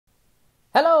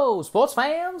Hello, sports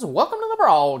fans! Welcome to the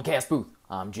broadcast booth.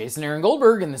 I'm Jason Aaron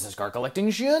Goldberg, and this is Card Collecting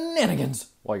Shenanigans.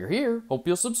 While you're here, hope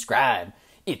you'll subscribe.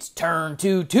 It's Turn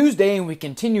 2 Tuesday, and we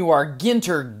continue our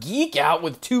Ginter Geek Out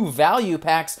with 2 value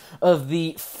packs of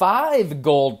the 5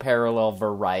 gold parallel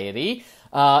variety.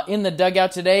 In the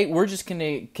dugout today, we're just going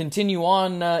to continue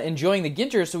on enjoying the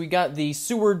Ginter. So we got the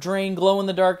Sewer Drain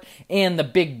Glow-in-the-Dark and the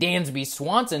Big Dansby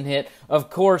Swanson hit. Of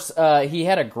course, he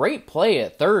had a great play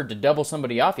at third to double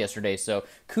somebody off yesterday. So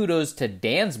kudos to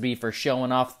Dansby for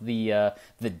showing off the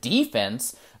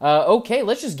defense. Okay,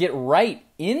 let's just get right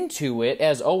into it.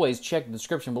 As always, check the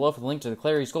description below for the link to the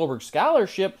Clarice Goldberg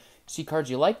Scholarship. See cards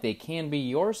you like, they can be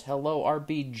yours. Hello,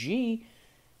 RBG.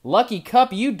 Lucky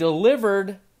Cup, you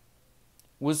delivered.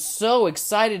 Was so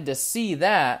excited to see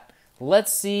that.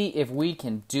 Let's see if we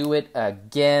can do it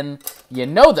again. You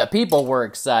know the people were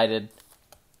excited.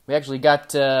 We actually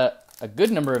got a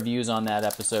good number of views on that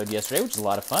episode yesterday, which is a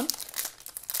lot of fun.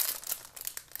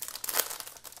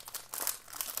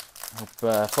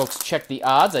 Hope folks check the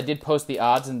odds. I did post the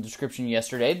odds in the description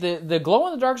yesterday. The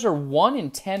glow-in-the-darks are 1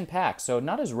 in 10 packs, so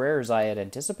not as rare as I had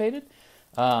anticipated.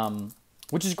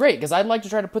 Which is great, because I'd like to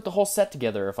try to put the whole set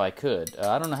together if I could.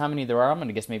 I don't know how many there are. I'm going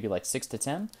to guess maybe like 6 to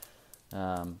 10. But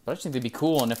I just think they'd be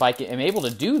cool, and if I am able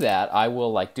to do that, I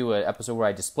will like do an episode where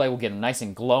I display. We'll get them nice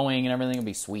and glowing and everything. It'll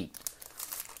be sweet.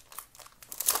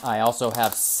 I also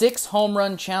have 6 home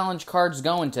run challenge cards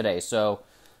going today, so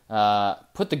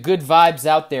put the good vibes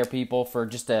out there, people, for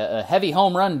just a heavy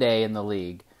home run day in the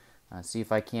league. See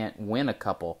if I can't win a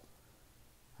couple.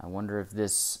 I wonder if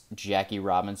this Jackie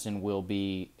Robinson will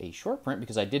be a short print,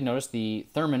 because I did notice the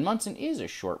Thurman Munson is a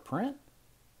short print.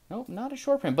 Nope, not a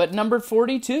short print, but numbered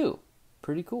 42.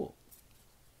 Pretty cool.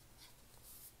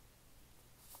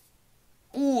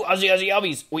 Ooh, Ozzy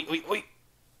Albies. Oi.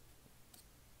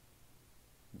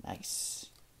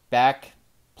 Nice. Back,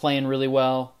 playing really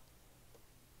well.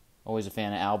 Always a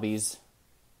fan of Albies.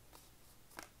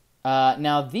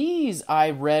 Now, these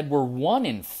I read were 1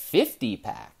 in 50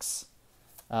 packs.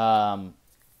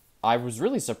 I was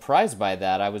really surprised by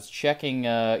that. I was checking,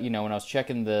 when I was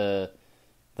checking the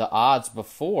odds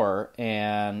before,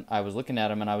 and I was looking at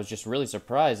them, and I was just really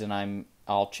surprised. And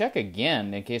I'll check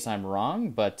again in case I'm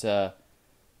wrong, but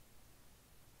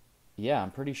yeah,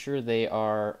 I'm pretty sure they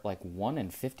are like 1 in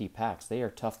 50 packs. They are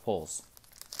tough pulls.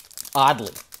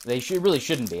 Oddly, they really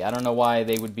shouldn't be. I don't know why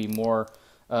they would be more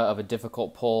of a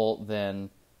difficult pull than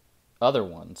other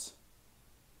ones.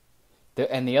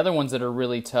 And the other ones that are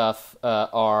really tough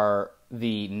are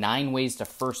the 9 ways to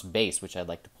first base, which I'd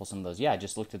like to pull some of those. Yeah, I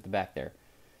just looked at the back there.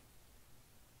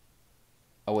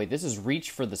 Oh, wait, this is Reach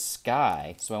for the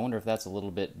Sky, so I wonder if that's a little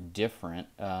bit different.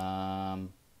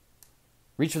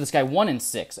 Reach for the Sky, 1 in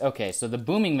 6. Okay, so the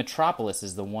Booming Metropolis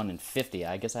is the 1 in 50.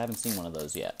 I guess I haven't seen one of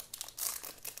those yet.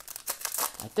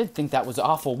 I did think that was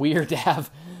awful weird to have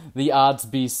the odds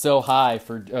be so high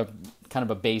for kind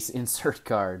of a base insert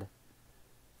card.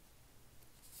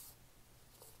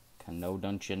 No,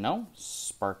 don't you know?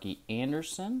 Sparky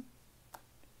Anderson.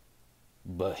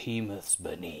 Behemoths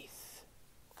Beneath.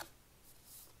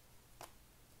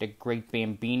 The Great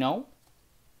Bambino.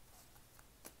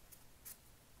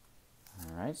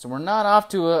 Alright, so we're not off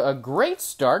to a great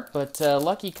start, but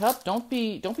Lucky Cup, don't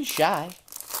be shy.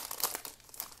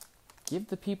 Give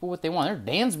the people what they want.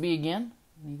 There's Dansby again.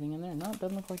 Anything in there? No, it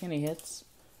doesn't look like any hits.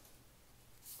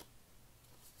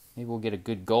 Maybe we'll get a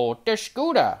good goal.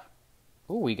 Descuda.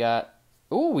 Ooh,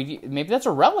 maybe that's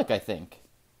a relic, I think.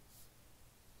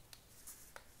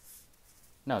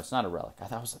 No, it's not a relic. I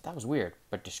thought that was weird.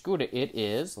 But Descuda it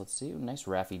is. Let's see. Nice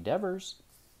Raffy Devers.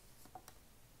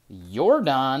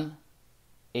 Jordan,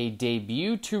 a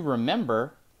debut to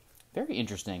remember. Very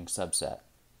interesting subset.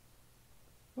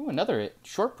 Ooh, another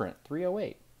short print,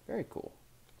 308. Very cool.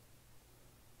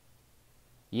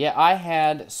 Yeah, I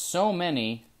had so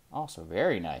many. Also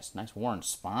very nice. Nice Warren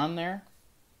Spahn there.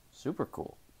 Super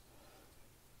cool.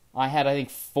 I had, I think,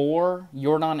 4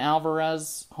 Yordan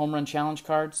Alvarez home run challenge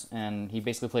cards, and he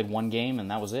basically played 1 game,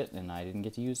 and that was it, and I didn't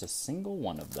get to use a single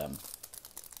one of them,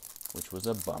 which was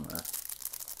a bummer.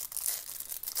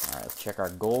 All right, let's check our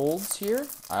golds here.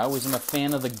 I always am a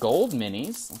fan of the gold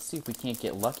minis. Let's see if we can't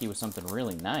get lucky with something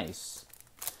really nice.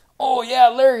 Oh, yeah,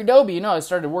 Larry Doby. I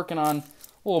started working on a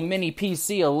little mini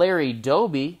PC of Larry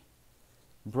Doby.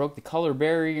 Broke the color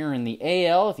barrier in the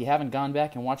AL. If you haven't gone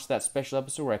back and watched that special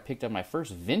episode where I picked up my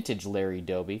first vintage Larry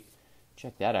Doby,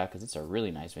 check that out because it's a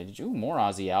really nice vintage. Ooh, more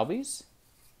Ozzy Albies.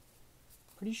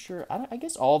 Pretty sure, I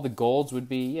guess all the golds would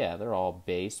be, yeah, they're all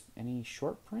base. Any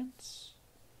short prints?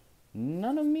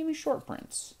 None of them even short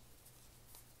prints.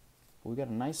 But we got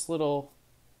a nice little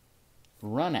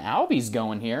run of Albies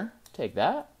going here. Take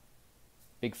that.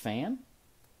 Big fan?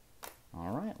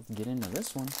 All right, let's get into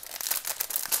this one.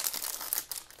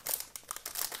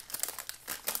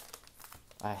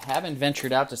 I haven't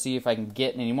ventured out to see if I can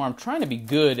get any more. I'm trying to be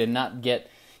good and not get,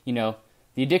 you know,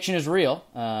 the addiction is real.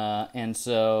 And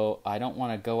so I don't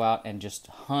want to go out and just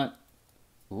hunt.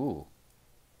 Ooh.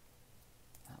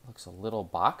 That looks a little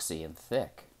boxy and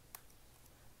thick.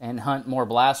 And hunt more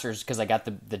blasters because I got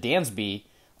the Dansby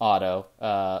auto.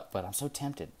 But I'm so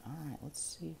tempted. All right,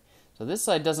 let's see. So this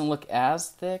side doesn't look as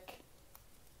thick.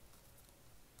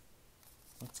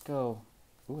 Let's go.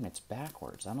 Ooh, and it's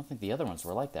backwards. I don't think the other ones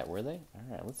were like that, were they? All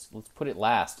right, let's put it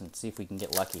last and see if we can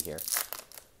get lucky here.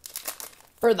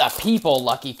 For the people,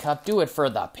 Lucky Cup. Do it for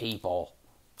the people.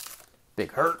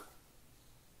 Big hurt.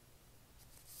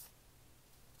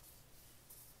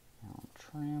 Allen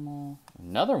Trammell.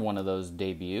 Another one of those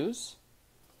debuts.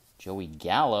 Joey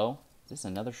Gallo. Is this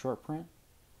another short print?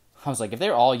 I was like, if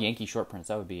they're all Yankee short prints,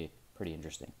 that would be pretty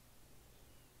interesting.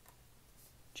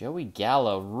 Joey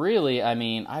Gallo, really, I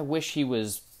mean, I wish he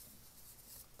was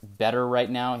better right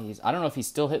now. I don't know if he's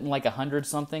still hitting like 100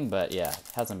 something, but yeah,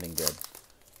 hasn't been good.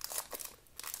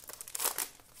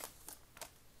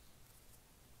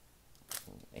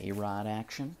 A-Rod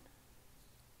action.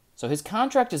 So his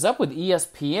contract is up with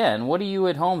ESPN. What do you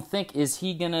at home think? Is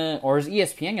he gonna, or is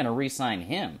ESPN gonna re-sign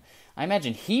him? I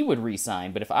imagine he would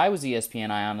re-sign, but if I was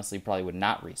ESPN, I honestly probably would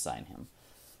not re-sign him.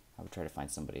 I would try to find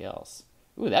somebody else.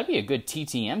 Ooh, that'd be a good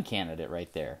TTM candidate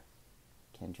right there.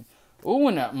 Ooh,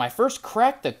 and my first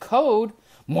crack the code,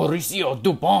 Mauricio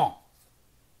Dupont.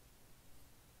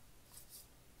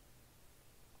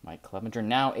 Mike Clevenger,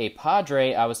 now a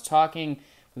Padre. I was talking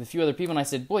with a few other people, and I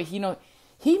said, boy,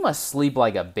 he must sleep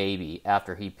like a baby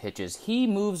after he pitches. He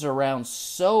moves around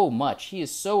so much. He is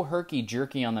so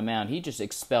herky-jerky on the mound. He just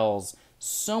expels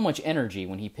so much energy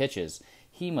when he pitches.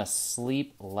 He must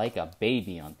sleep like a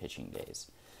baby on pitching days.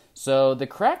 So the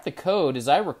crack the code, as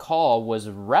I recall, was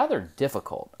rather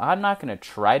difficult. I'm not going to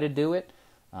try to do it,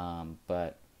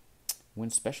 but win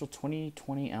special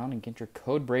 2020 Allen Ginter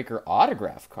Codebreaker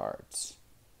autograph cards.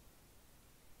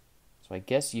 So I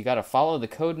guess you got to follow the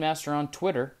Codemaster on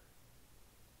Twitter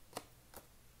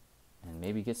and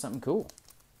maybe get something cool.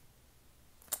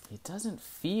 It doesn't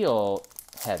feel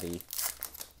heavy,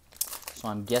 so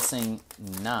I'm guessing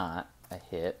not a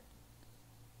hit.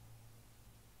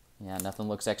 Yeah, nothing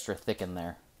looks extra thick in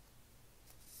there.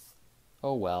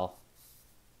 Oh well.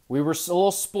 We were a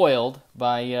little spoiled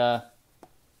by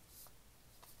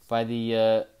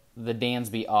the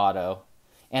Dansby auto.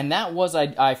 And that was,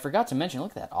 I forgot to mention,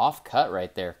 look at that off cut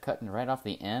right there, cutting right off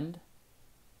the end.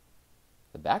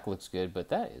 The back looks good, but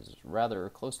that is rather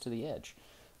close to the edge.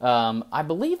 I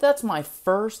believe that's my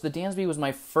first, the Dansby was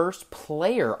my first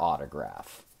player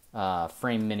autograph.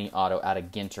 Frame mini auto out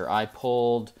of Ginter. I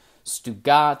pulled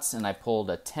Stugatz, and I pulled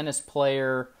a tennis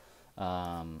player.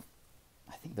 I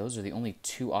think those are the only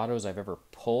two autos I've ever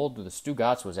pulled. The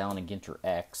Stugatz was Allen Ginter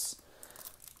X.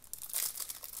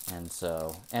 And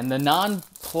the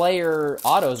non-player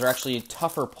autos are actually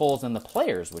tougher pulls than the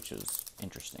players, which is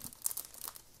interesting.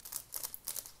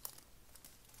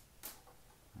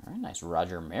 All right, nice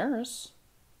Roger Maris.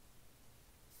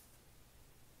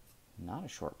 Not a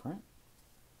short print.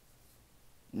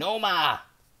 Noma!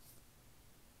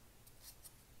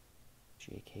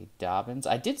 J.K. Dobbins.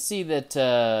 I did see that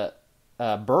Joe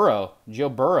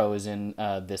Burrow is in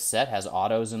this set, has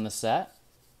autos in the set.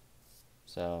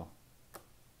 So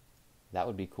that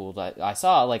would be cool. I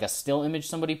saw like a still image,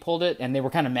 somebody pulled it, and they were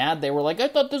kind of mad. They were like, I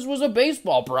thought this was a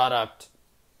baseball product.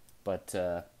 But,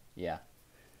 yeah.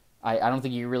 I don't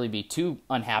think you really be too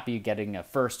unhappy getting a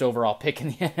first overall pick in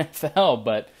the NFL,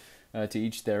 but to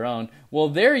each their own. Well,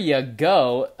 there you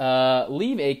go.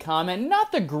 Leave a comment.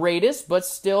 Not the greatest, but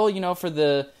still, you know, for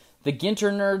the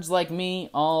Ginter nerds like me,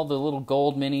 all the little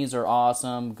gold minis are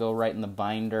awesome. Go right in the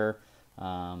binder.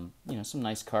 You know, some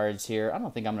nice cards here. I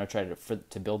don't think I'm going to try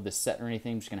to build this set or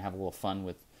anything. I'm just going to have a little fun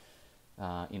with,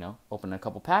 you know, opening a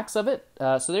couple packs of it.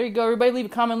 So there you go, everybody. Leave a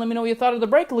comment. Let me know what you thought of the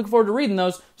break. I look forward to reading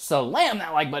those. Slam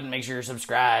that like button. Make sure you're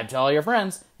subscribed. Tell all your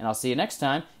friends. And I'll see you next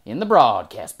time in the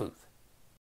broadcast booth.